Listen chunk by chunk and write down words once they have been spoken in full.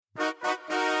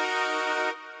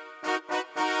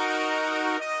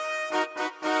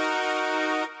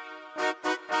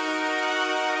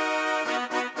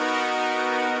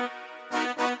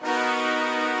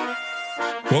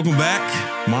Welcome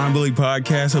back. Mind Bully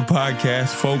Podcast, a podcast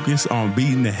focused on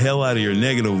beating the hell out of your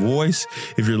negative voice.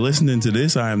 If you're listening to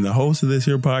this, I am the host of this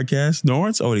here podcast,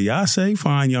 Lawrence Odiase,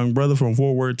 fine young brother from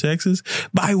Fort Worth, Texas,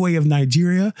 by way of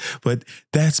Nigeria. But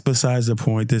that's besides the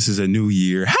point. This is a new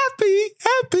year.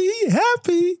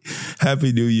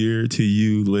 Happy New Year to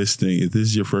you listening. If this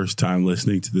is your first time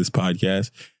listening to this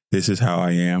podcast, this is how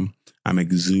I am. I'm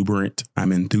exuberant.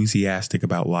 I'm enthusiastic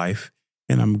about life.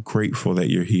 And I'm grateful that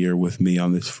you're here with me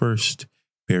on this first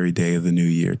very day of the new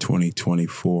year,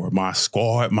 2024. My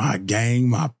squad, my gang,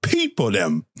 my people,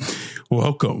 them.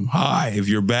 Welcome. Hi. If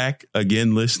you're back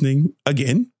again, listening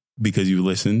again, because you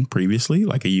listened previously,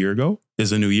 like a year ago,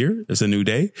 it's a new year. It's a new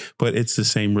day, but it's the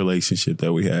same relationship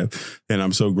that we have. And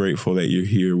I'm so grateful that you're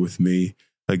here with me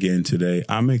again today.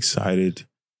 I'm excited.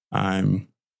 I'm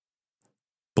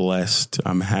blessed.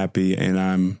 I'm happy. And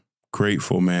I'm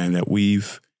grateful, man, that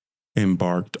we've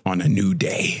embarked on a new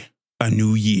day, a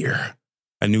new year,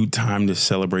 a new time to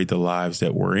celebrate the lives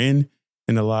that we're in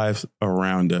and the lives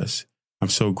around us. I'm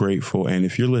so grateful. And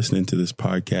if you're listening to this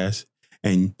podcast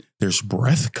and there's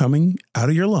breath coming out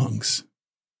of your lungs,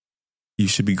 you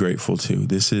should be grateful too.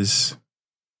 This is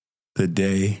the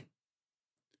day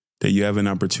that you have an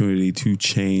opportunity to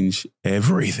change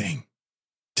everything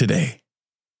today.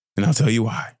 And I'll tell you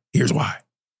why. Here's why.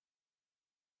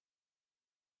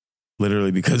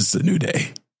 Literally because it's a new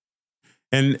day.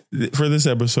 And for this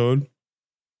episode,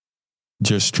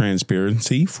 just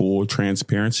transparency, full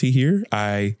transparency here.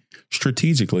 I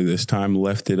strategically this time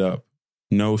left it up.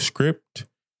 No script,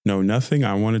 no nothing.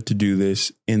 I wanted to do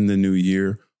this in the new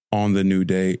year on the new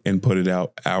day and put it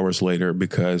out hours later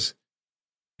because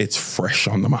it's fresh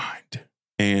on the mind.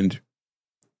 And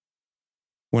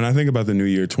when I think about the new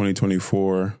year,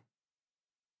 2024,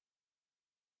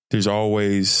 there's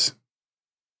always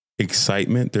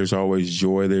excitement. There's always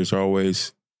joy. There's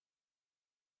always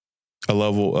a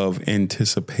level of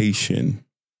anticipation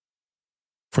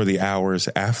for the hours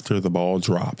after the ball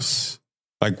drops.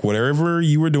 Like whatever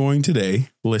you were doing today,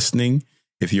 listening,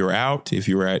 if you're out, if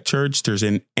you're at church, there's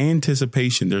an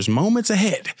anticipation. There's moments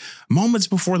ahead, moments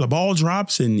before the ball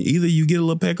drops, and either you get a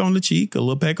little peck on the cheek, a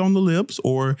little peck on the lips,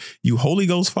 or you Holy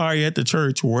Ghost fire at the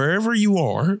church, wherever you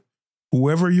are,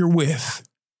 whoever you're with,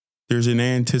 there's an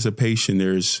anticipation.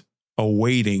 There's a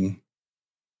waiting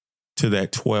to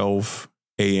that 12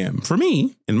 a.m. For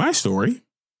me, in my story,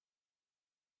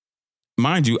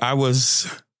 mind you, I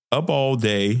was up all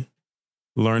day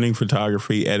learning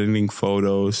photography, editing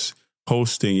photos,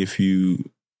 posting. If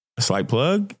you a slight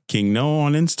plug, King No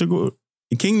on Instagram,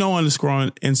 King No underscore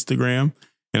on Instagram,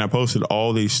 and I posted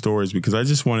all these stories because I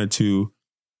just wanted to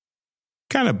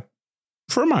kind of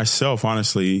for myself,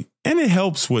 honestly, and it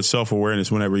helps with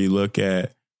self-awareness whenever you look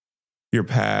at your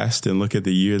past and look at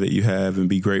the year that you have and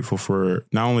be grateful for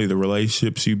not only the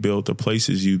relationships you built, the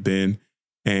places you've been,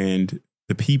 and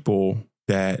the people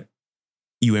that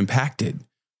you impacted.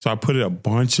 So I put a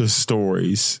bunch of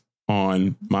stories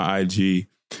on my IG,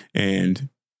 and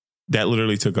that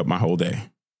literally took up my whole day.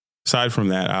 Aside from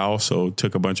that, I also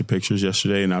took a bunch of pictures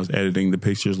yesterday, and I was editing the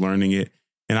pictures, learning it.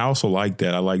 And I also like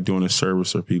that. I like doing a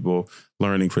service for people,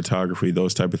 learning photography,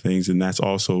 those type of things. And that's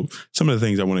also some of the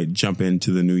things I want to jump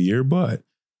into the new year. But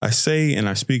I say, and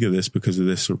I speak of this because of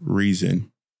this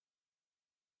reason,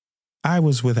 I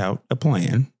was without a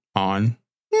plan on,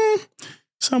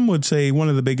 some would say, one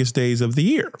of the biggest days of the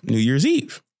year, New Year's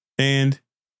Eve. And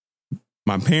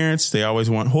my parents, they always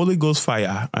want Holy Ghost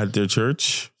fire at their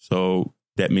church. So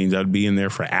that means I'd be in there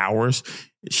for hours.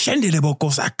 Like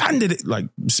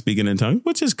speaking in tongues,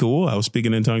 which is cool. I was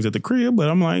speaking in tongues at the crib, but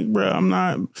I'm like, bro, I'm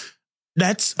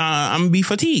gonna be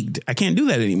fatigued. I can't do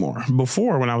that anymore.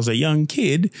 Before, when I was a young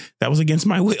kid, that was against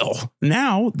my will.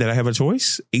 Now that I have a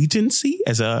choice, agency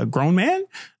as a grown man,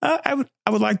 I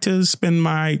would like to spend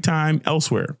my time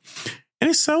elsewhere.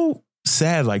 And it's so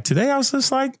sad. Like today, I was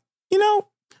just like,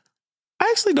 I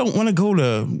actually don't want to go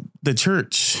to the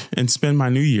church and spend my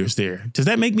New Year's there. Does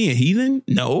that make me a heathen?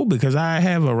 No, because I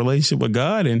have a relationship with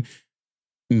God, and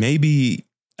maybe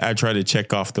I try to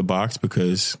check off the box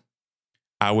because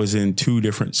I was in 2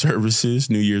 different services,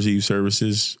 New Year's Eve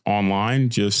services online,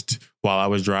 just while I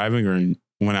was driving or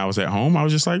when I was at home. I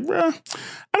was just like, bruh,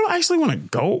 I don't actually want to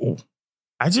go.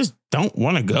 I just don't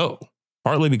want to go.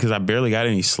 Partly because I barely got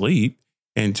any sleep.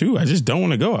 And 2, I just don't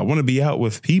want to go. I want to be out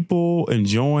with people,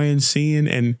 enjoying, seeing.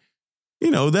 And,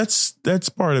 that's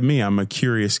part of me. I'm a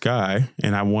curious guy,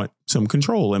 and I want some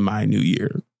control in my new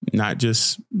year, not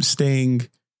just staying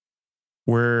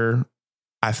where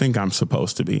I think I'm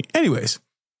supposed to be. Anyways,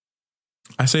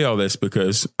 I say all this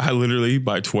because I literally,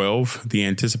 by 12, the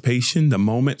anticipation, the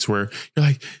moments where you're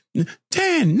like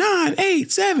 10, 9,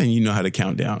 8, 7, you know how to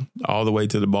count down all the way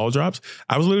to the ball drops.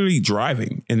 I was literally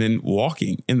driving and then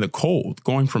walking in the cold,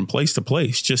 going from place to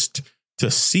place just to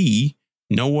see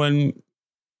no one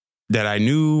that I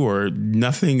knew or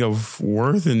nothing of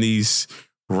worth in these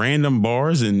random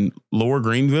bars in Lower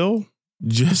Greenville,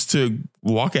 just to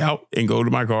walk out and go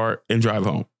to my car and drive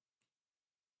home.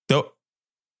 Though,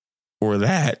 or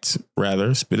that,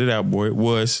 rather, spit it out, boy,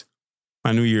 was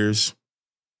my New Year's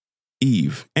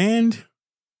Eve. And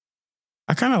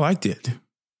I kind of liked it.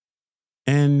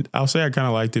 And I'll say I kind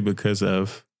of liked it because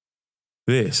of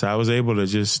this. I was able to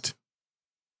just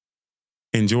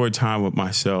enjoy time with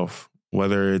myself,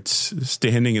 whether it's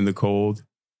standing in the cold,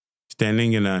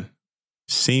 standing in a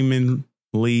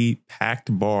seemingly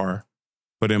packed bar,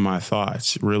 but in my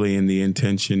thoughts, really in the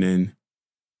intention and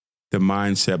the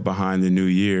mindset behind the new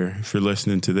year. If you're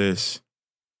listening to this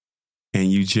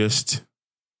and you just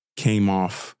came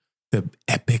off the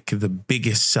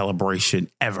biggest celebration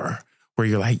ever, where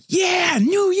you're like, yeah,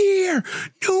 new year,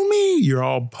 new me. You're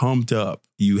all pumped up.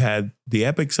 You had the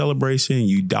epic celebration.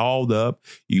 You dolled up.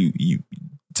 You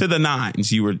to the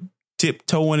nines. You were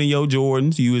tiptoeing in your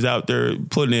Jordans. You was out there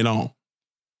putting it on.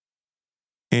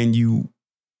 And you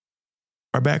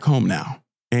are back home now.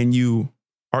 And you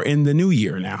are in the new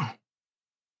year now.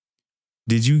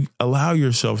 Did you allow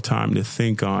yourself time to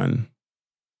think on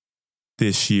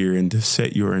this year and to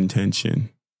set your intention?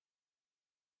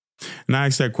 And I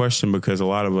ask that question because a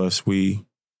lot of us, we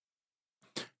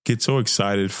get so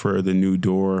excited for the new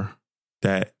door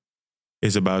that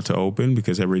is about to open,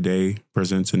 because every day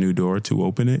presents a new door to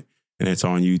open it. And it's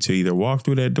on you to either walk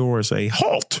through that door or say,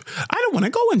 halt, I don't want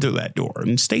to go into that door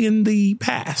and stay in the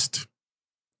past.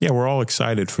 Yeah, we're all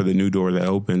excited for the new door that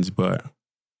opens, but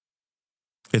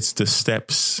it's the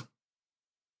steps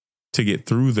to get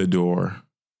through the door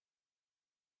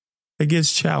that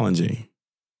gets challenging.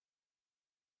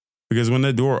 Because when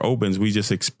the door opens, we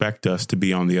just expect us to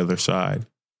be on the other side.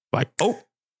 Like, oh,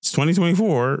 it's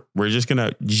 2024. We're just going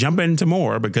to jump into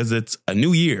more because it's a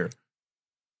new year.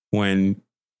 When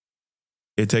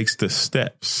it takes the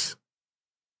steps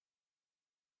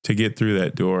to get through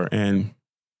that door. And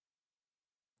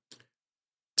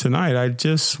tonight, I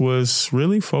just was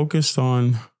really focused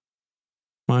on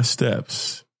my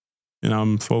steps. And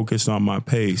I'm focused on my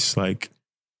pace, like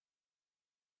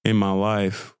in my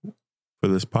life, for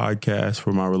this podcast,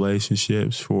 for my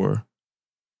relationships, for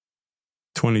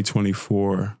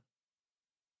 2024.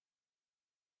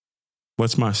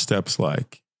 What's my steps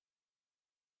like?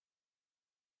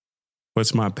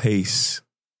 What's my pace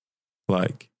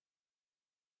like?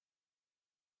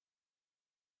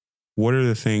 What are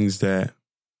the things that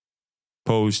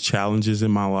pose challenges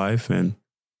in my life? And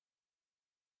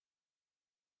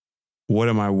what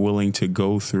am I willing to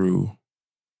go through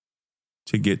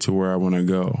to get to where I want to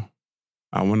go?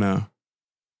 I want to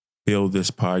build this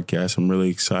podcast. I'm really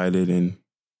excited and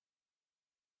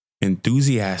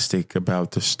enthusiastic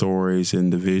about the stories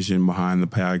and the vision behind the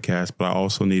podcast, but I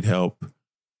also need help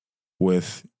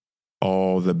with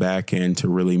all the back end to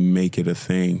really make it a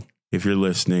thing. If you're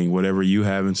listening, whatever you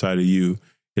have inside of you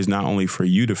is not only for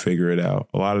you to figure it out.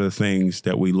 A lot of the things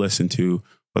that we listen to,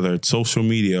 whether it's social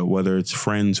media, whether it's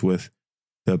friends with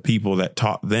the people that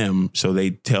taught them, so they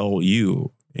tell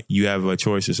you, you have a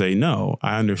choice to say, no,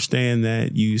 I understand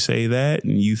that you say that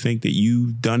and you think that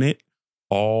you've done it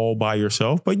all by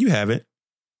yourself, but you haven't.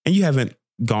 And you haven't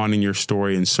gone in your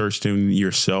story and searched in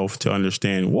yourself to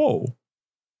understand, whoa,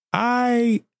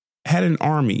 I had an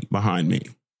army behind me.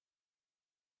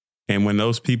 And when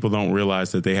those people don't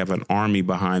realize that they have an army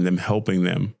behind them helping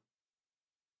them,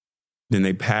 then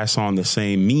they pass on the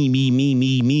same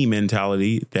me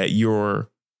mentality that you're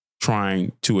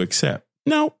trying to accept.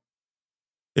 No,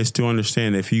 it's to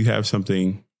understand if you have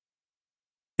something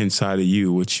inside of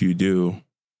you, which you do,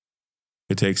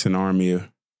 it takes an army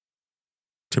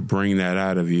to bring that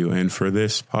out of you. And for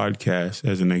this podcast,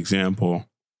 as an example,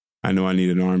 I know I need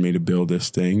an army to build this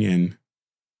thing. And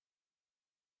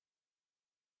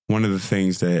one of the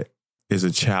things that is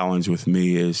a challenge with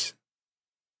me is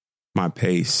my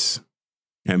pace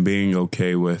and being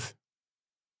okay with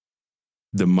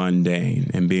the mundane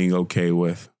and being okay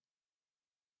with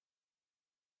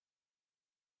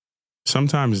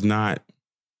sometimes not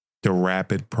the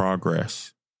rapid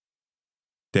progress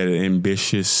that an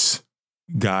ambitious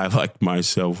guy like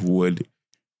myself would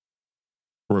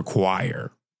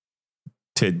require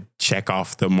to check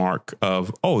off the mark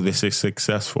of, oh, this is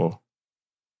successful.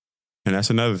 And that's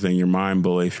another thing, your mind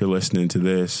bully, if you're listening to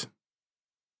this,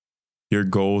 your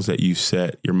goals that you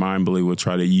set, your mind bully will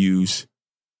try to use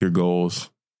your goals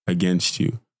against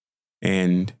you.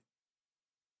 And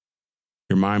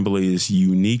your mind bully is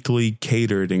uniquely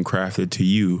catered and crafted to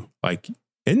you. Like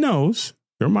it knows,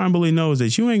 your mind bully knows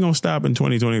that you ain't going to stop in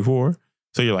 2024.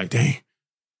 So you're like, dang,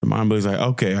 the mind bully's like,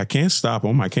 okay, I can't stop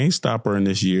him. I can't stop her in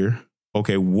this year.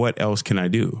 Okay, what else can I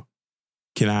do?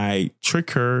 Can I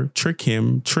trick her, trick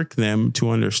him, trick them to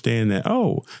understand that,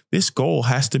 oh, this goal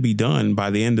has to be done by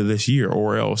the end of this year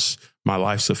or else my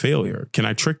life's a failure? Can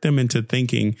I trick them into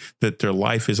thinking that their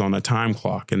life is on a time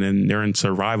clock and then they're in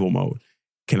survival mode?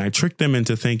 Can I trick them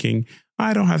into thinking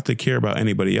I don't have to care about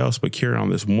anybody else, but care on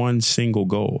this one single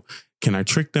goal? Can I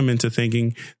trick them into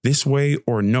thinking this way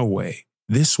or no way?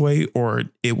 This way or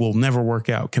it will never work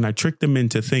out? Can I trick them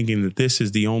into thinking that this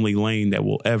is the only lane that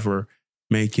will ever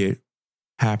make it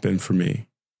happen for me?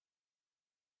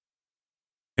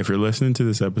 If you're listening to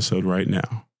this episode right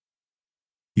now,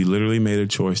 you literally made a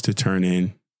choice to turn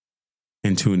in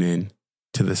and tune in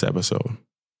to this episode.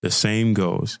 The same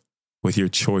goes with your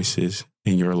choices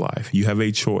in your life. You have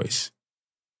a choice,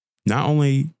 not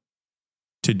only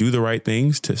to do the right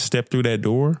things, to step through that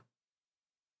door,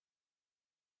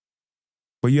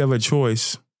 but you have a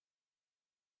choice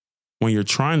when you're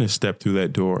trying to step through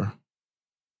that door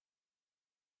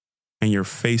and you're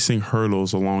facing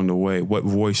hurdles along the way. What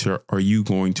voice are you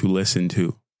going to listen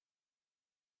to?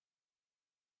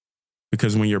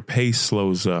 Because when your pace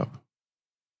slows up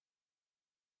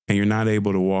and you're not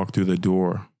able to walk through the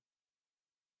door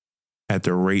at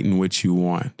the rate in which you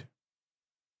want,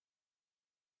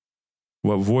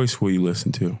 what voice will you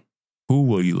listen to? Who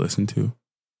will you listen to?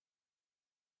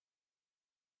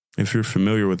 If you're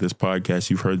familiar with this podcast,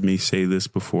 you've heard me say this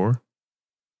before,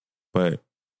 but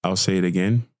I'll say it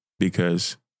again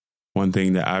because one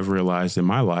thing that I've realized in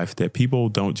my life that people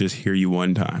don't just hear you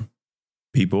one time.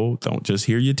 People don't just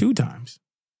hear you 2 times.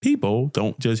 People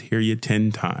don't just hear you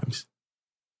 10 times.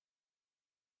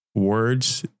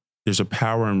 Words, there's a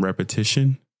power in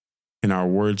repetition, and our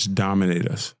words dominate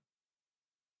us.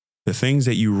 The things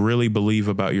that you really believe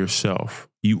about yourself,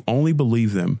 you only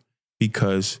believe them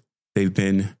because they've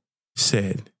been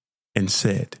said and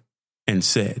said and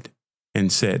said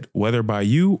and said, whether by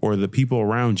you or the people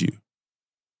around you.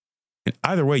 And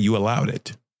either way, you allowed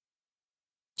it.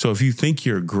 So if you think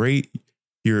you're great,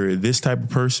 you're this type of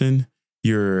person,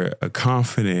 you're a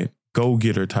confident,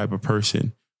 go-getter type of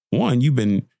person, one, you've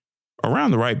been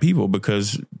around the right people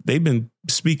because they've been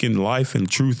speaking life and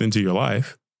truth into your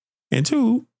life. And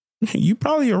 2, you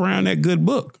probably around that good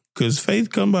book because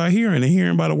faith come by hearing and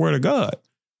hearing by the word of God.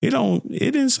 It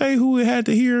didn't say who it had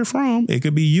to hear it from. It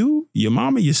could be you, your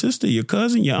mama, your sister, your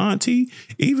cousin, your auntie,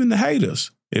 even the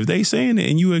haters. If they saying it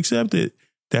and you accept it,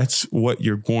 that's what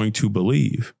you're going to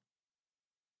believe.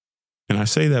 And I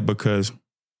say that because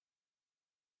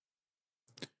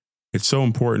it's so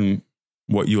important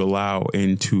what you allow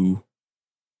into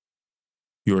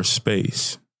your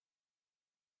space.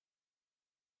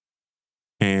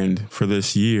 And for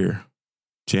this year,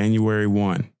 January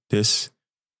 1, this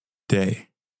day,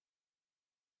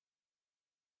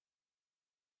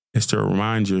 is to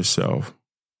remind yourself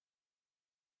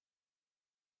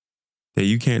that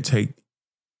you can't take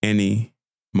any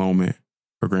moment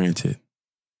for granted.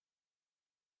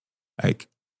 Like,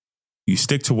 you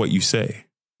stick to what you say.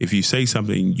 If you say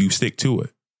something, you stick to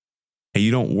it. And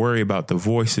you don't worry about the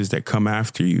voices that come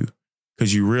after you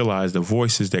because you realize the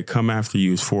voices that come after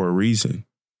you is for a reason.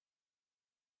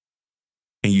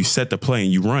 And you set the play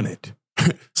and you run it.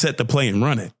 Set the play and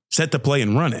run it. Set the play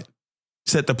and run it.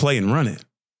 Set the play and run it.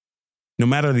 No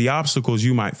matter the obstacles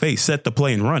you might face, set the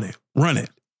play and run it. Run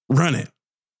it. Run it.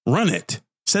 Run it.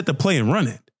 Set the play and run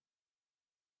it.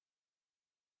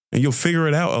 And you'll figure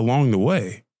it out along the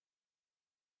way.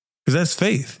 Because that's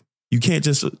faith. You can't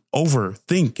just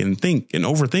overthink and think and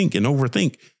overthink and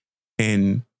overthink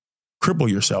and cripple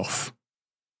yourself.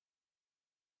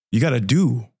 You got to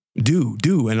do.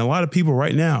 And a lot of people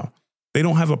right now, they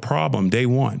don't have a problem day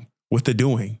one with the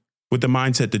doing, with the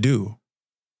mindset to do.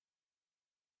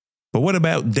 But what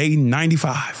about day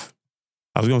 95?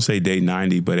 I was going to say day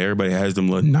 90, but everybody has them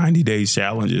little 90 days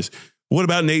challenges. What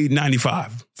about day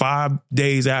 95? 5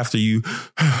 days after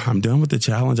I'm done with the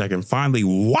challenge. I can finally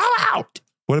wow out.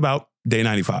 What about day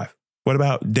 95? What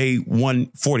about day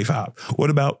 145? What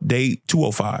about day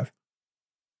 205?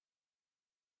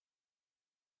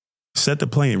 Set the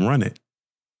play and run it.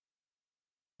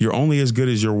 You're only as good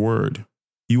as your word.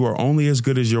 You are only as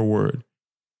good as your word.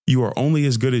 You are only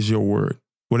as good as your word.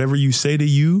 Whatever you say to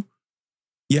you,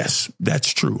 yes,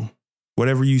 that's true.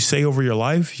 Whatever you say over your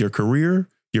life, your career,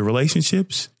 your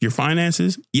relationships, your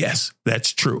finances, yes,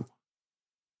 that's true.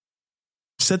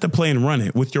 Set the play and run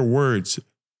it with your words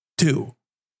too.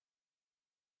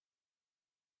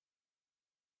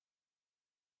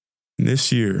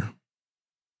 This year,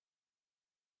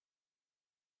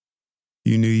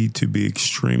 you need to be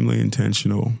extremely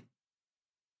intentional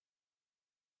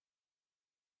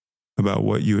about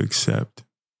what you accept.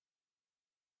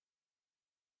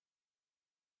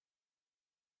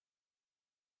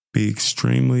 Be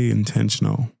extremely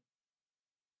intentional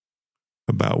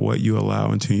about what you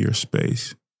allow into your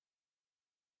space.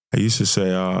 I used to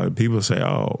say, people say,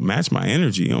 oh, match my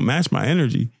energy. Match my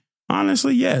energy.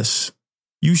 Honestly, yes.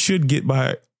 You should get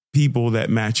by people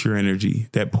that match your energy,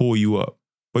 that pull you up.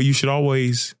 But you should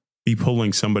always be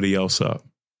pulling somebody else up.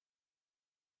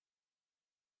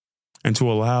 And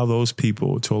to allow those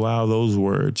people, to allow those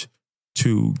words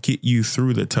to get you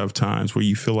through the tough times where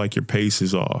you feel like your pace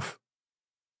is off.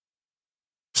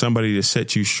 Somebody to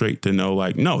set you straight to know,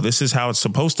 like, no, this is how it's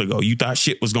supposed to go. You thought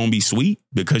shit was going to be sweet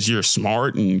because you're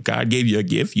smart and God gave you a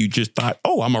gift. You just thought,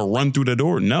 oh, I'm going to run through the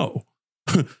door. No.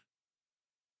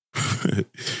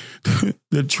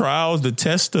 The trials, the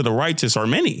tests of the righteous are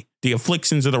many. The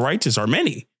afflictions of the righteous are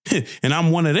many. And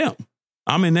I'm one of them.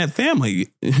 I'm in that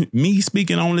family. Me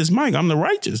speaking on this mic, I'm the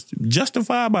righteous,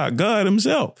 justified by God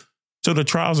himself. So the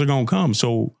trials are going to come.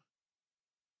 So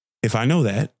if I know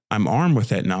that, I'm armed with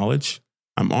that knowledge.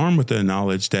 I'm armed with the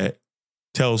knowledge that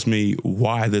tells me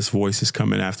why this voice is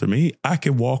coming after me. I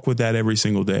can walk with that every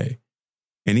single day.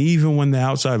 And even when the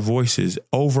outside voices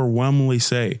overwhelmingly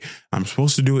say, I'm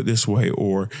supposed to do it this way,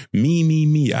 or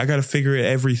me, I got to figure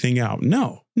everything out.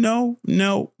 No.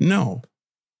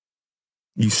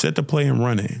 You set the play and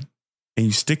run in, and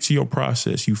you stick to your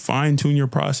process. You fine tune your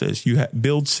process. You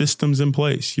build systems in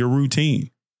place, your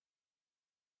routine,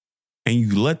 and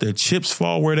you let the chips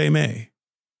fall where they may.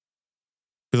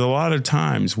 Because a lot of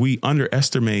times we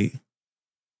underestimate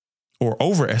or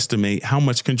overestimate how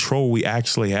much control we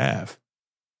actually have.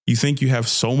 You think you have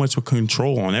so much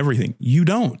control on everything. You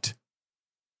don't.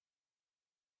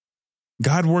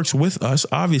 God works with us,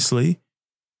 obviously,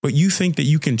 but you think that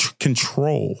you can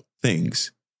control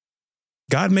things.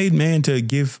 God made man to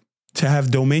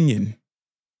have dominion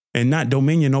and not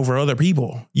dominion over other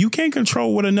people. You can't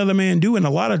control what another man do. And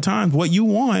a lot of times what you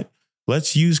want,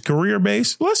 let's use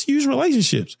career-based, let's use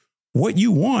relationships. What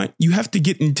you want, you have to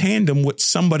get in tandem with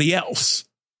somebody else.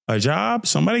 A job,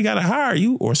 somebody got to hire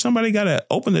you, or somebody got to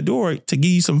open the door to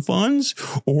give you some funds,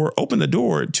 or open the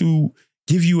door to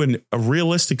give you a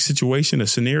realistic situation, a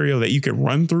scenario that you can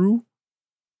run through.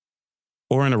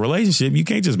 Or in a relationship, you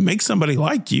can't just make somebody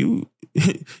like you.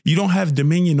 You don't have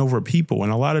dominion over people.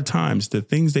 And a lot of times the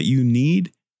things that you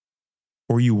need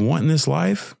or you want in this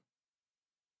life,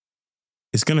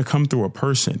 it's going to come through a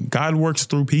person. God works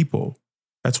through people.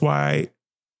 That's why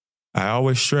I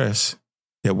always stress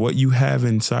that what you have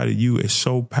inside of you is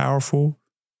so powerful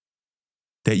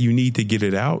that you need to get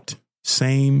it out.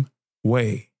 Same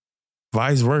way,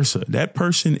 vice versa. That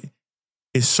person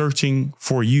is searching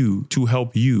for you to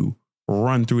help you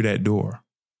run through that door.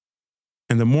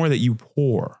 And the more that you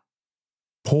pour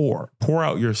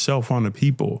out yourself on the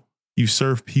people, you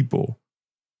serve people,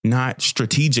 not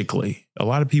strategically. A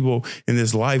lot of people in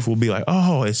this life will be like,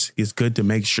 oh, it's good to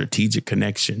make strategic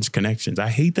connections. I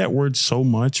hate that word so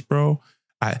much, bro.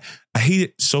 I hate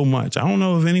it so much. I don't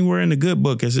know if anywhere in the good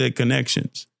book it said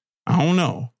connections. I don't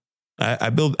know.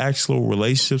 I build actual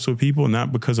relationships with people,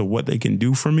 not because of what they can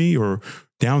do for me, or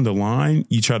down the line,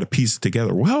 you try to piece it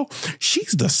together. Well,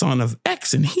 she's the son of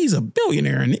X and he's a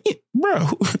billionaire. And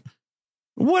bro,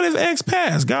 what if X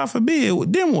passed? God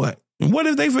forbid. Then what? And what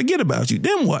if they forget about you?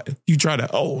 Then what? You try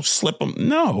to, slip them.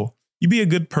 No, you be a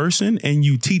good person and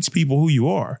you teach people who you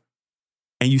are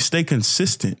and you stay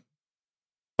consistent.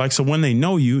 Like, so when they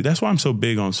know you, that's why I'm so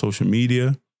big on social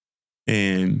media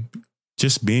and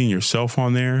just being yourself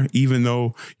on there, even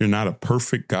though you're not a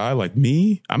perfect guy like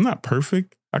me. I'm not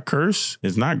perfect. I curse.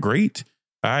 It's not great.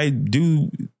 I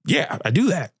do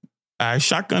that. I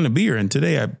shotgun a beer, and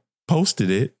today I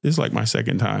posted it. It's like my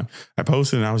second time. I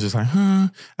posted and I was just like, I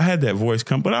had that voice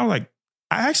come, but I was like,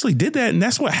 I actually did that. And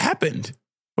that's what happened.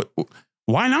 But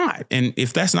why not? And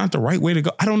if that's not the right way to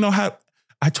go, I don't know how.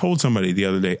 I told somebody the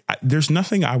other day, there's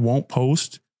nothing I won't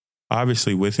post.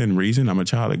 Obviously, within reason, I'm a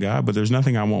child of God, but there's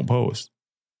nothing I won't post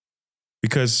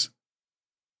because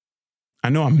I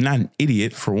know I'm not an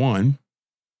idiot, for one.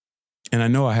 And I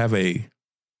know I have a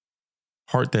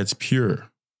heart that's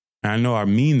pure. And I know I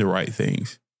mean the right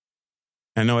things.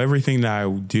 I know everything that I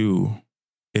do,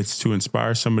 it's to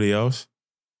inspire somebody else.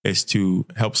 It's to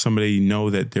help somebody know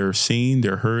that they're seen,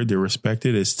 they're heard, they're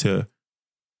respected. It's to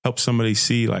help somebody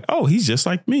see like, oh, he's just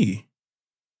like me.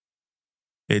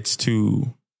 It's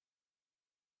to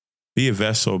be a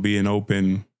vessel, be an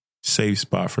open, safe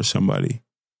spot for somebody.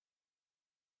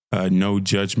 No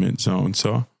judgment zone.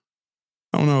 So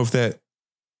I don't know if that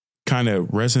kind of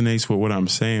resonates with what I'm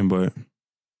saying, but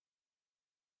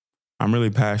I'm really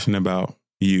passionate about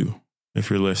you. If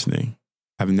you're listening,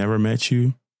 I've never met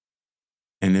you.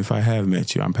 And if I have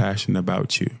met you, I'm passionate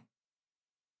about you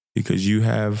because you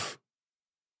have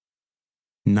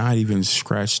not even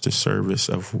scratched the surface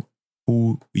of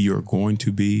who you're going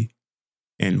to be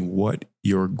and what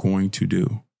you're going to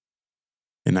do.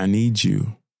 And I need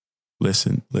you.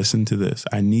 Listen to this.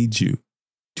 I need you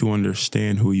to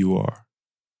understand who you are.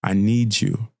 I need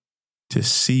you to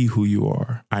see who you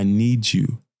are. I need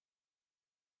you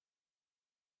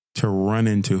to run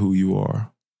into who you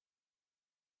are.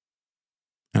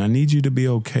 And I need you to be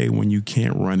okay when you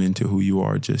can't run into who you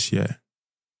are just yet.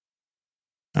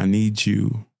 I need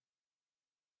you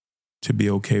to be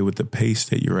okay with the pace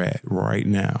that you're at right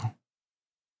now.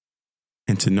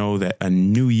 And to know that a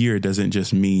new year doesn't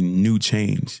just mean new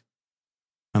change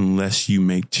unless you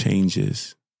make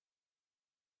changes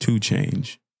to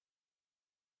change.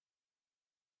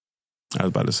 I was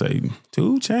about to say,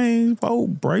 to change,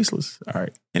 bracelets. All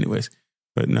right. Anyways,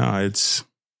 but no, it's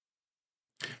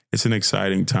an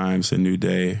exciting time. It's a new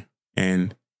day.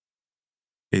 And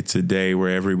it's a day where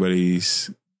everybody's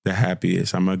the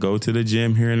happiest. I'm going to go to the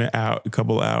gym here in a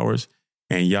couple hours.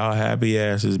 And y'all happy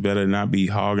asses better not be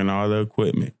hogging all the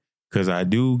equipment. Because I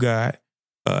do got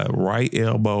a right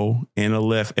elbow and a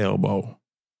left elbow.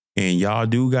 And y'all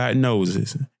do got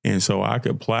noses. And so I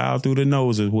could plow through the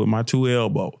noses with my two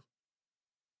elbows.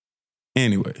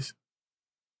 Anyways,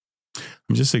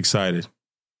 I'm just excited.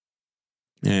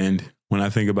 And when I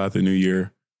think about the new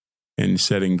year and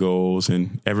setting goals,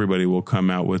 and everybody will come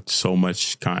out with so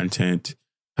much content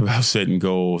about setting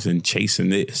goals and chasing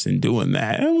this and doing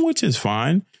that, and which is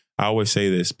fine. I always say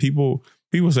this. People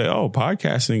say, oh,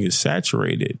 podcasting is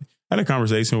saturated. I had a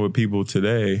conversation with people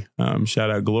today. Shout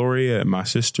out Gloria and my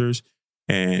sisters.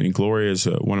 And Gloria is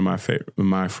one of my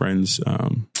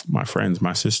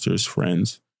sister's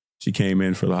friends. She came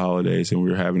in for the holidays and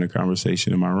we were having a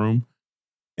conversation in my room.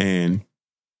 And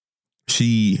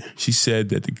she said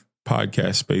that the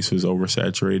podcast space was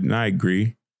oversaturated. And I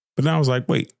agree. But then I was like,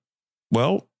 wait,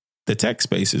 well, the tech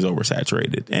space is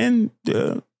oversaturated and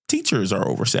teachers are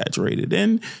oversaturated.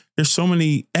 And there's so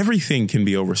many, everything can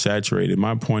be oversaturated.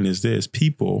 My point is this: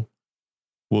 people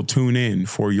will tune in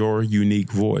for your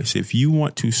unique voice. If you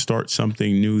want to start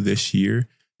something new this year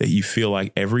that you feel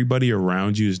like everybody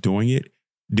around you is doing it,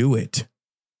 do it.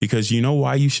 Because you know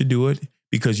why you should do it?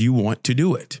 Because you want to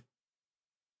do it.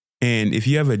 And if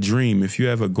you have a dream, if you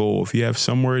have a goal, if you have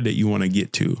somewhere that you want to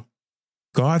get to,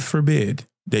 God forbid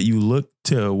that you look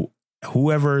to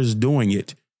whoever is doing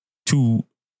it to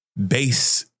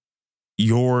base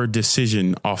your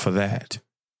decision off of that.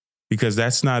 Because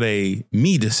that's not a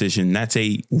me decision. That's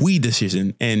a we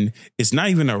decision. And it's not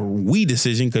even a we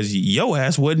decision because your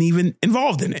ass wasn't even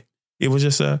involved in it. It was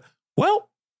just well,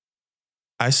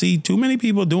 I see too many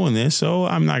people doing this, so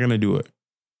I'm not going to do it.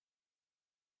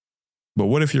 But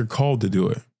what if you're called to do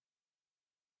it?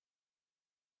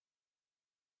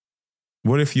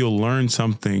 What if you'll learn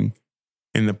something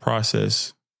in the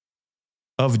process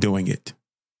of doing it,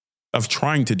 of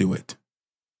trying to do it?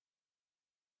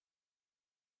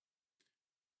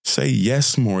 Say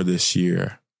yes more this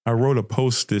year. I wrote a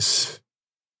post this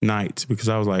night because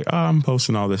I was like, oh, I'm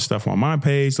posting all this stuff on my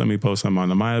page. Let me post them on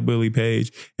the My Ability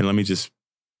page and let me just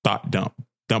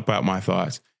dump out my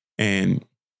thoughts. And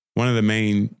one of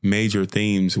the major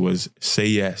themes was say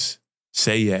yes,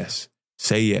 say yes,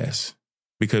 say yes.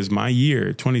 Because my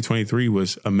year, 2023,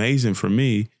 was amazing for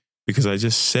me because I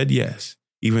just said yes,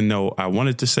 even though I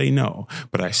wanted to say no,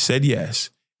 but I said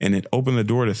yes. And it opened the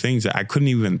door to things that I couldn't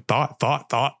even thought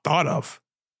of.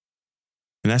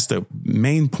 And that's the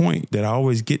main point that I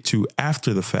always get to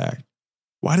after the fact.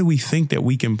 Why do we think that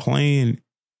we can plan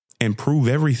and prove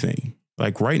everything?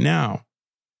 Like right now,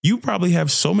 you probably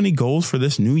have so many goals for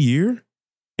this new year,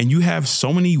 and you have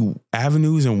so many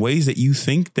avenues and ways that you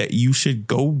think that you should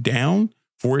go down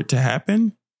for it to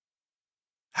happen.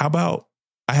 How about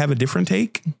I have a different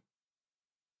take?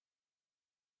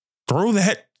 Throw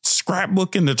that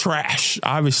scrapbook in the trash.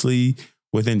 Obviously,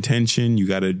 with intention, you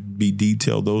got to be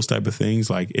detailed, those type of things.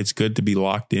 Like, it's good to be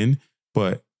locked in,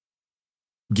 but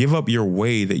give up your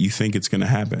way that you think it's going to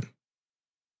happen.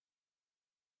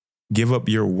 Give up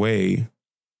your way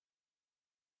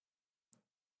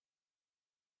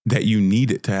that you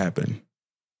need it to happen.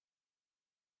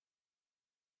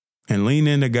 And lean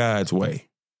into God's way.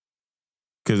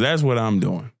 Because that's what I'm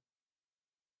doing.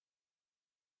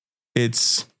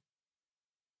 It's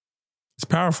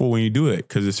powerful when you do it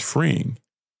because it's freeing.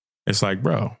 It's like,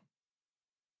 bro,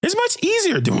 it's much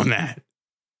easier doing that.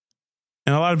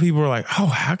 And a lot of people are like, oh,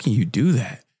 how can you do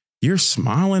that? You're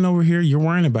smiling over here. You're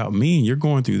worrying about me and you're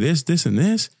going through this, this, and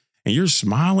this. And you're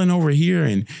smiling over here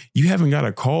and you haven't got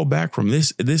a call back from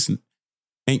this.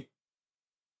 And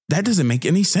that doesn't make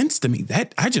any sense to me.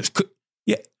 That I just could.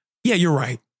 Yeah, you're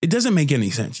right. It doesn't make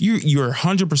any sense. You're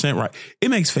 100% right. It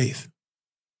makes faith.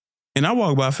 And I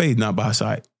walk by faith, not by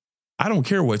sight. I don't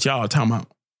care what y'all talking about.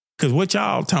 Because what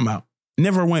y'all talking about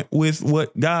never went with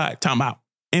what God talking about.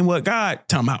 And what God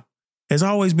talking about has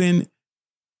always been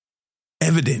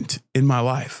evident in my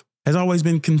life, has always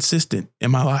been consistent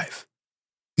in my life.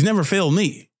 He's never failed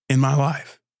me in my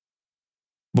life.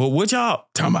 But what y'all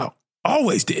talking about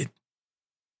always did.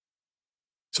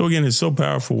 So again, it's so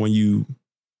powerful when you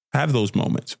have those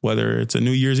moments, whether it's a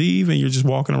New Year's Eve and you're just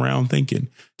walking around thinking,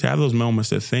 to have those moments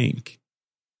to think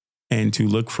and to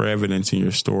look for evidence in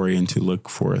your story and to look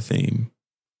for a theme.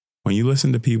 When you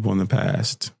listen to people in the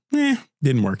past,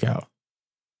 didn't work out.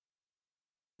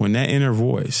 When that inner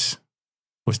voice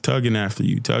was tugging after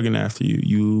you,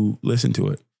 you listened to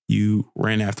it. You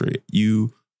ran after it.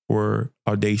 You were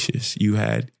audacious. You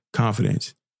had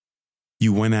confidence.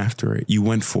 You went after it. You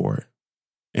went for it.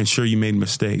 And sure, you made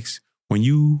mistakes. When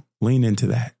you lean into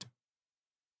that,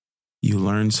 you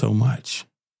learned so much.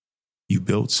 You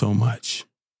built so much.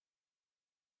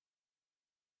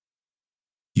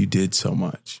 You did so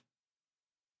much.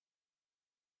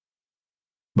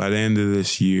 By the end of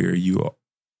this year, you,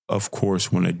 of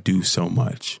course, want to do so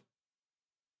much.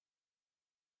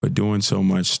 But doing so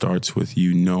much starts with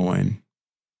you knowing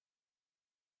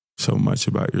so much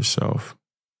about yourself.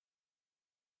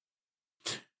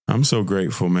 I'm so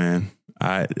grateful, man.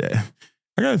 I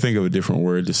got to think of a different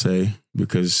word to say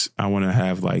because I want to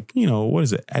have what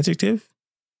is it? Adjective?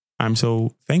 I'm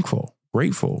so thankful,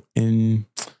 grateful, and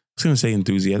I was going to say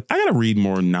enthusiastic. I got to read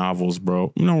more novels,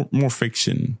 bro. More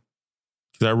fiction.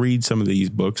 Because I read some of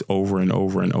these books over and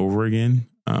over and over again.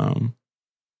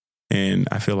 And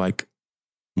I feel like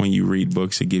when you read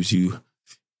books, it gives you,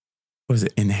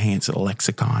 enhanced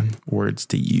lexicon, words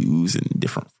to use and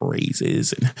different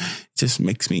phrases. And it just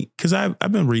makes me, because I've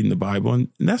been reading the Bible and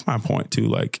that's my point too.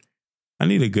 Like, I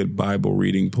need a good Bible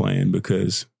reading plan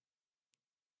because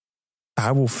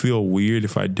I will feel weird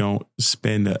if I don't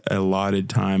spend a allotted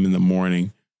time in the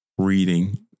morning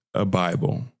reading a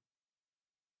Bible.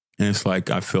 And it's like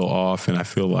I feel off and I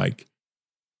feel like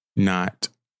not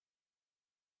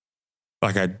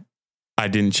like I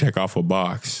didn't check off a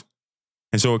box.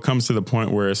 And so it comes to the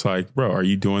point where it's like, bro, are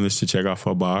you doing this to check off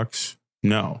a box?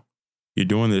 No, you're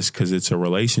doing this because it's a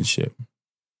relationship.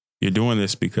 You're doing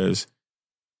this because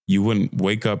you wouldn't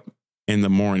wake up in the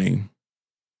morning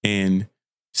and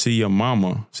see your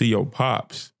mama, see your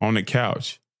pops on the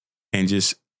couch and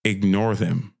just ignore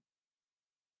them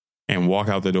and walk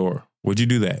out the door. Would you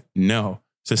do that? No,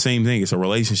 it's the same thing. It's a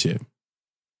relationship.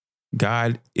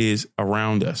 God is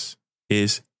around us,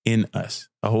 is in us.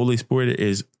 The Holy Spirit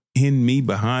is in me,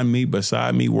 behind me,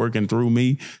 beside me, working through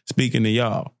me, speaking to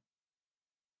y'all.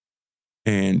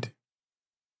 And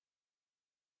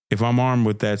if I'm armed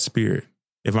with that spirit,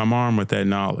 if I'm armed with that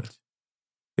knowledge,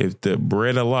 if the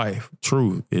bread of life,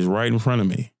 truth, is right in front of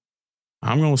me,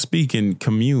 I'm going to speak and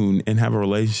commune and have a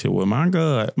relationship with my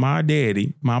God, my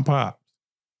daddy, my pop.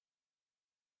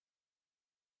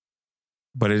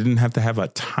 But it didn't have to have a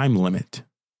time limit.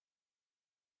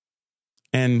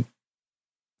 And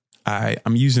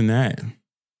I'm using that,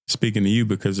 speaking to you,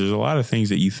 because there's a lot of things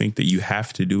that you think that you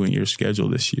have to do in your schedule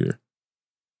this year.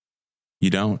 You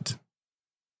don't.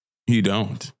 You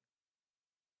don't.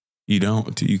 You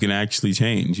don't. You can actually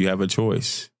change. You have a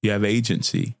choice. You have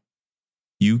agency.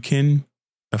 You can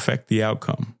affect the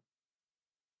outcome.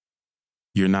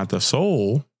 You're not the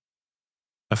sole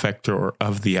effector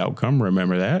of the outcome.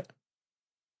 Remember that.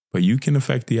 But you can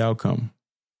affect the outcome.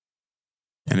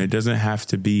 And it doesn't have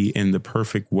to be in the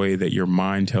perfect way that your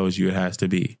mind tells you it has to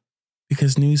be.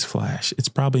 Because newsflash, it's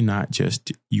probably not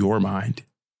just your mind.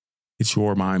 It's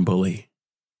your mind bully.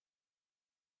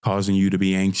 Causing you to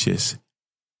be anxious,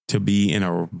 to be in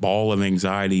a ball of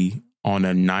anxiety on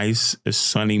a nice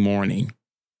sunny morning.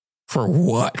 For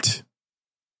what?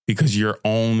 Because your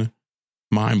own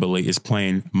mind bully is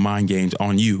playing mind games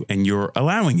on you and you're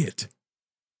allowing it.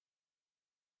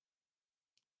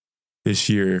 This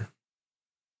year,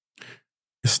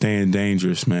 it's staying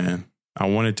dangerous, man. I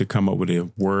wanted to come up with a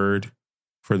word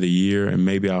for the year, and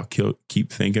maybe I'll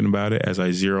keep thinking about it as I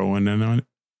zero in on it.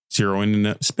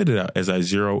 Spit it out as I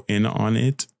zero in on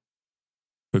it,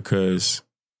 because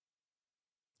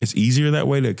it's easier that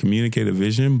way to communicate a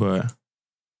vision. But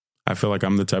I feel like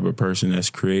I'm the type of person that's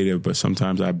creative, but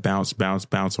sometimes I bounce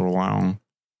around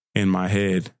in my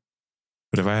head.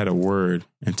 But if I had a word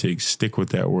and to stick with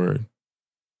that word,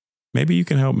 maybe you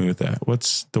can help me with that.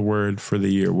 What's the word for the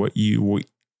year?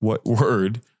 What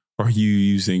word are you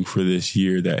using for this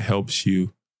year that helps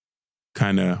you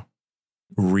kind of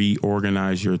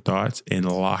reorganize your thoughts and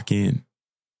lock in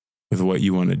with what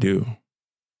you want to do?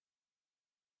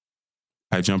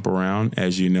 I jump around,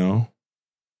 as you know,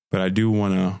 but I do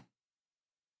want to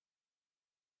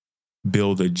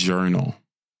build a journal.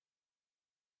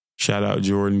 Shout out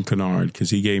Jordan Kennard, because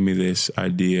he gave me this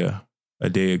idea a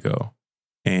day ago,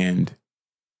 and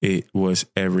it was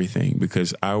everything,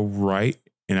 because I write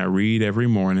and I read every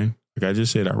morning. Like I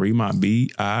just said, I read my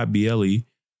Bible.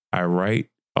 I write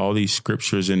all these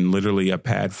scriptures in literally a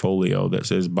pad folio that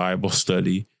says Bible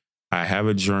study. I have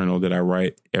a journal that I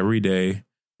write every day.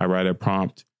 I write a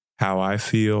prompt, how I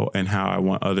feel and how I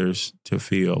want others to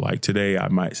feel. Like today, I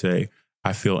might say,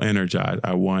 I feel energized.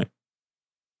 I want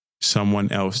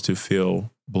someone else to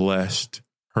feel blessed,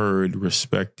 heard,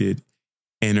 respected,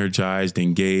 energized,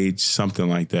 engaged, something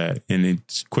like that. And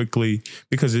it's quickly,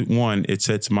 because it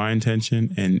sets my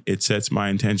intention, and it sets my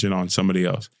intention on somebody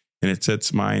else. And it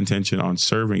sets my intention on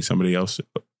serving somebody else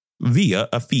via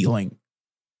a feeling.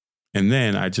 And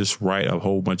then I just write a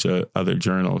whole bunch of other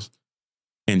journals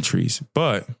entries.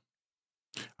 But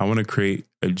I want to create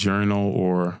a journal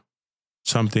or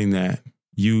something that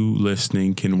you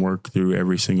listening can work through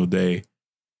every single day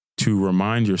to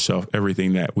remind yourself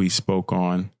everything that we spoke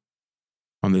on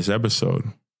this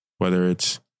episode, whether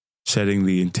it's setting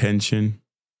the intention,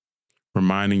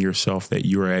 reminding yourself that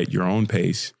you're at your own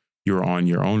pace, you're on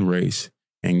your own race,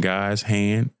 and God's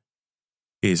hand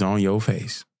is on your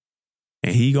face,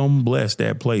 and he gonna bless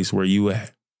that place where you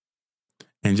at.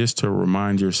 And just to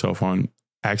remind yourself on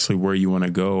actually where you want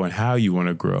to go and how you want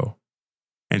to grow,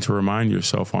 and to remind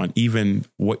yourself on even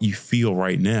what you feel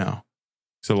right now.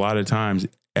 So a lot of times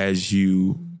as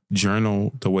you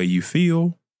journal the way you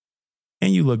feel,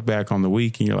 and you look back on the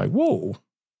week and you're like, whoa,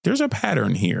 there's a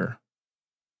pattern here.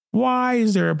 Why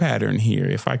is there a pattern here?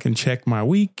 If I can check my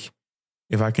week,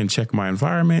 if I can check my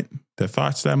environment, the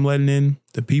thoughts that I'm letting in,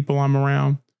 the people I'm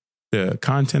around, the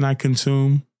content I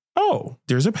consume, oh,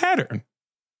 there's a pattern.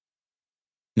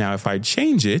 Now, if I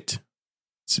change it,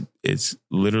 it's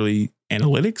literally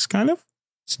analytics kind of.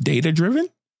 It's data driven.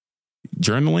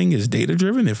 Journaling is data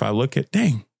driven. If I look at,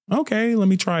 dang, okay, let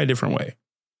me try a different way.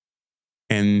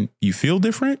 And you feel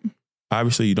different.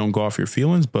 Obviously, you don't go off your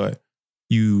feelings, but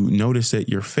you notice that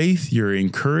your faith, you're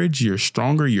encouraged, you're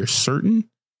stronger, you're certain.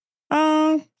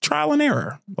 Trial and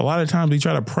error. A lot of times we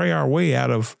try to pray our way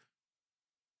out of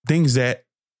things that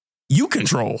you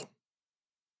control.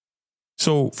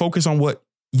 So focus on what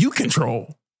you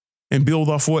control and build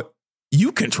off what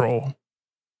you control.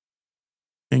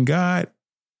 And God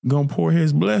gonna pour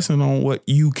his blessing on what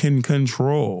you can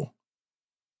control.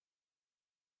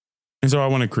 And so I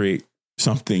want to create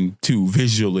something to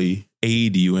visually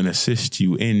aid you and assist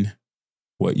you in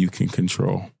what you can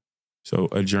control. So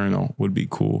a journal would be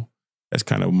cool. That's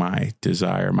kind of my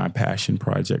desire, my passion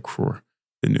project for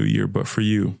the new year. But for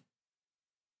you,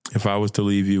 if I was to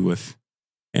leave you with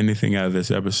anything out of this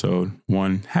episode,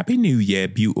 one, Happy New Year,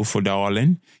 beautiful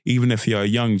darling. Even if you're a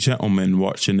young gentleman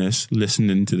watching this,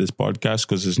 listening to this podcast,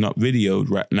 because it's not videoed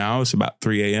right now. It's about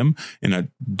 3 a.m. in a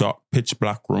dark, pitch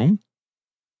black room.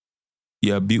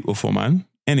 You're beautiful, man.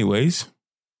 Anyways,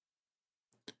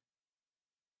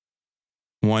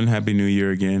 one, Happy New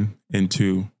Year again. And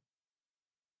two,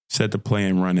 set the play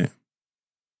and run it.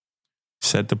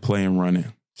 Set the play and run it.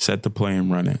 Set the play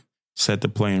and run it. Set the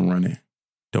play and run it.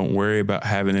 Don't worry about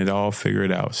having it all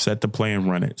figured out. Set the play and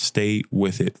run it. Stay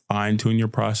with it. Fine tune your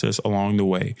process along the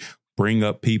way. Bring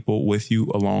up people with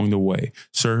you along the way.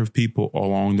 Serve people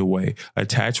along the way.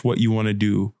 Attach what you want to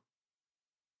do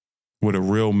with a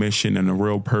real mission and a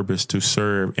real purpose to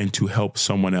serve and to help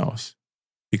someone else.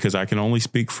 Because I can only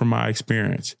speak from my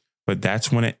experience, but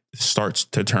that's when it starts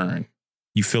to turn.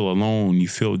 You feel alone, you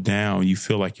feel down, you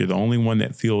feel like you're the only one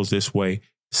that feels this way.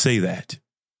 Say that,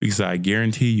 because I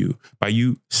guarantee you, by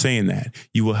you saying that,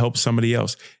 you will help somebody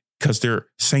else because they're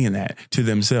saying that to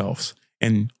themselves.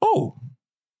 And oh,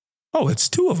 it's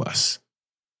two of us.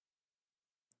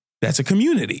 That's a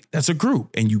community. That's a group.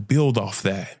 And you build off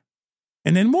that.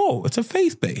 And then, whoa, it's a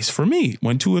faith base for me.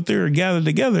 When two or three are gathered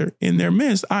together in their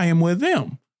midst, I am with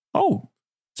them. Oh,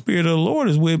 Spirit of the Lord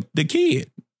is with the kid.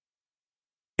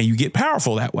 And you get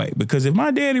powerful that way. Because if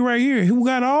my daddy right here, who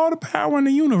got all the power in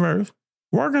the universe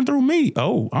working through me,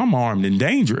 oh, I'm armed and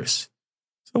dangerous.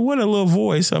 So what a little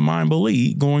voice of mine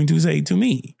believe going to say to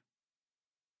me?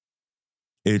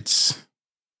 It's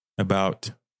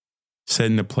about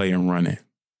setting the play and run it.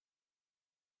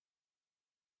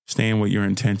 Staying with your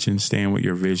intention, staying with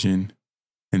your vision,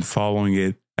 and following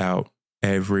it out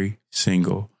every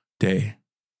single day.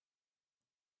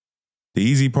 The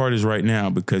easy part is right now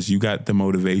because you got the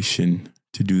motivation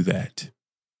to do that.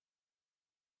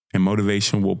 And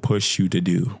motivation will push you to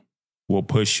do, will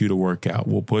push you to work out,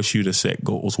 will push you to set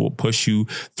goals, will push you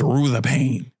through the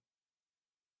pain.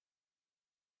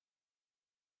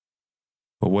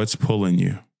 But what's pulling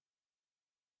you?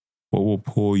 What will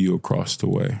pull you across the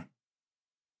way?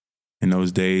 In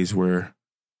those days where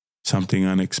something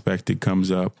unexpected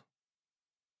comes up,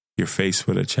 you're faced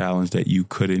with a challenge that you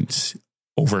couldn't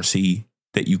oversee,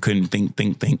 that you couldn't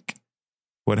think.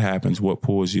 What happens? What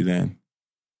pulls you then?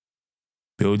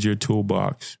 Build your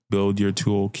toolbox, build your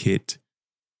toolkit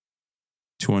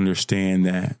to understand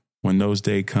that when those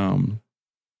days come,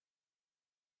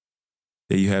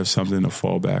 that you have something to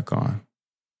fall back on.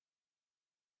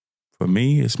 For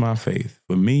me, it's my faith.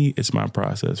 For me, it's my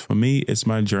process. For me, it's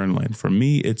my journaling. For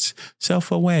me, it's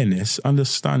self-awareness,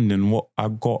 understanding what I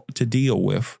got to deal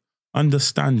with,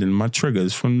 understanding my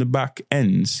triggers from the back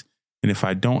ends. And if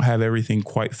I don't have everything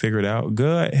quite figured out,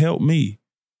 God, help me.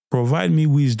 Provide me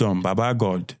wisdom, Baba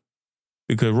God.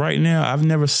 Because right now, I've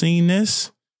never seen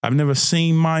this. I've never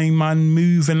seen my man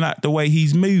moving like the way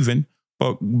he's moving.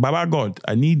 But Baba God,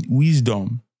 I need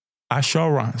wisdom,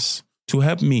 assurance to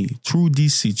help me through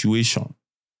this situation.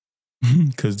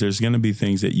 Because there's going to be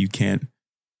things that you can't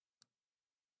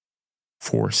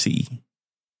foresee.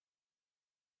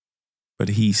 But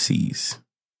he sees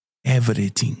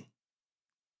everything.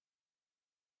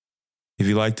 If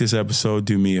you like this episode,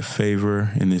 do me a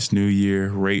favor in this new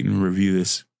year, rate and review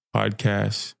this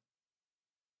podcast.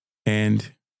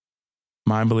 And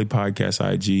Mindbully Podcast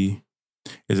IG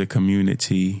is a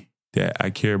community that I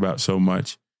care about so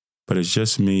much, but it's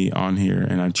just me on here.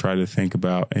 And I try to think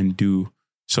about and do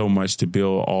so much to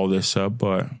build all this up.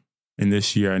 But in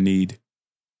this year, I need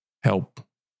help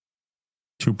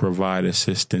to provide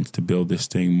assistance to build this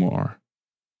thing more.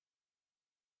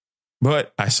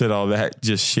 But I said all that,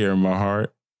 just sharing my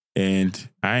heart, and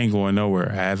I ain't going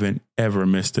nowhere. I haven't ever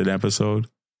missed an episode,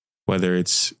 whether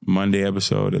it's Monday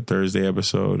episode, a Thursday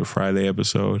episode, a Friday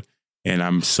episode. And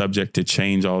I'm subject to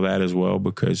change all that as well,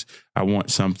 because I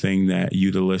want something that you,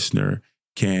 the listener,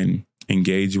 can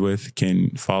engage with,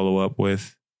 can follow up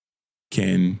with,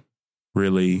 can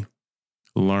really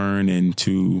learn and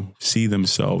to see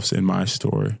themselves in my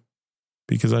story.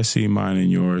 Because I see mine and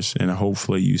yours, and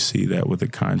hopefully you see that with the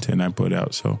content I put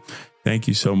out. So thank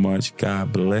you so much.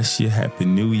 God bless you. Happy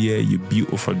New Year, you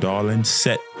beautiful darling.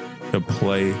 Set the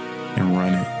play and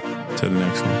run it to the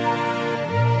next one.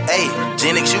 Hey,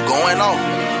 Genix, you going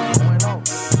off.